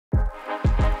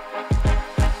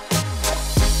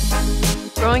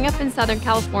Growing up in Southern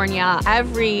California,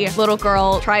 every little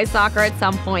girl tries soccer at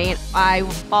some point. I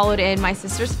followed in my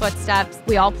sister's footsteps.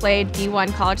 We all played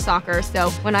D1 college soccer. So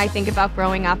when I think about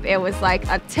growing up, it was like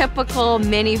a typical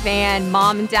minivan,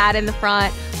 mom and dad in the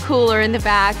front, cooler in the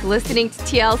back, listening to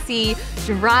TLC,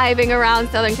 driving around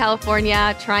Southern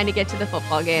California, trying to get to the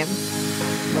football game.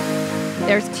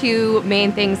 There's two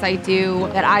main things I do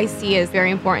that I see as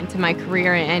very important to my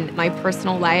career and my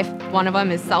personal life. One of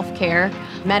them is self-care,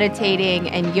 meditating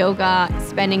and yoga,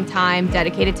 spending time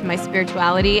dedicated to my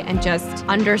spirituality and just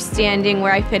understanding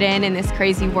where I fit in this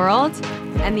crazy world.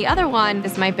 And the other one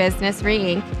is my business,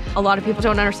 Re-Inc. A lot of people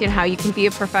don't understand how you can be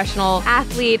a professional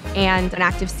athlete and an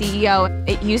active CEO.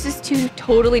 It uses two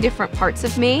totally different parts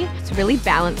of me. It's really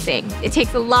balancing. It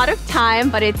takes a lot of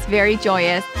time, but it's very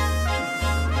joyous.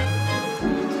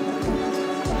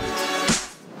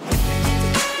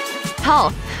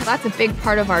 Health, that's a big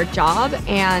part of our job,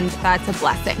 and that's a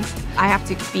blessing. I have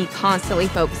to be constantly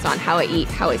focused on how I eat,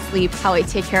 how I sleep, how I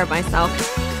take care of myself.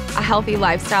 A healthy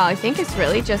lifestyle, I think, is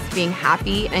really just being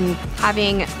happy and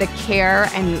having the care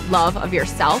and love of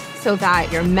yourself so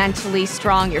that you're mentally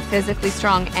strong, you're physically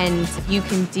strong, and you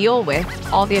can deal with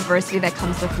all the adversity that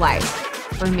comes with life.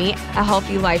 For me, a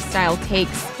healthy lifestyle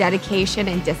takes dedication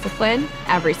and discipline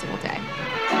every single day.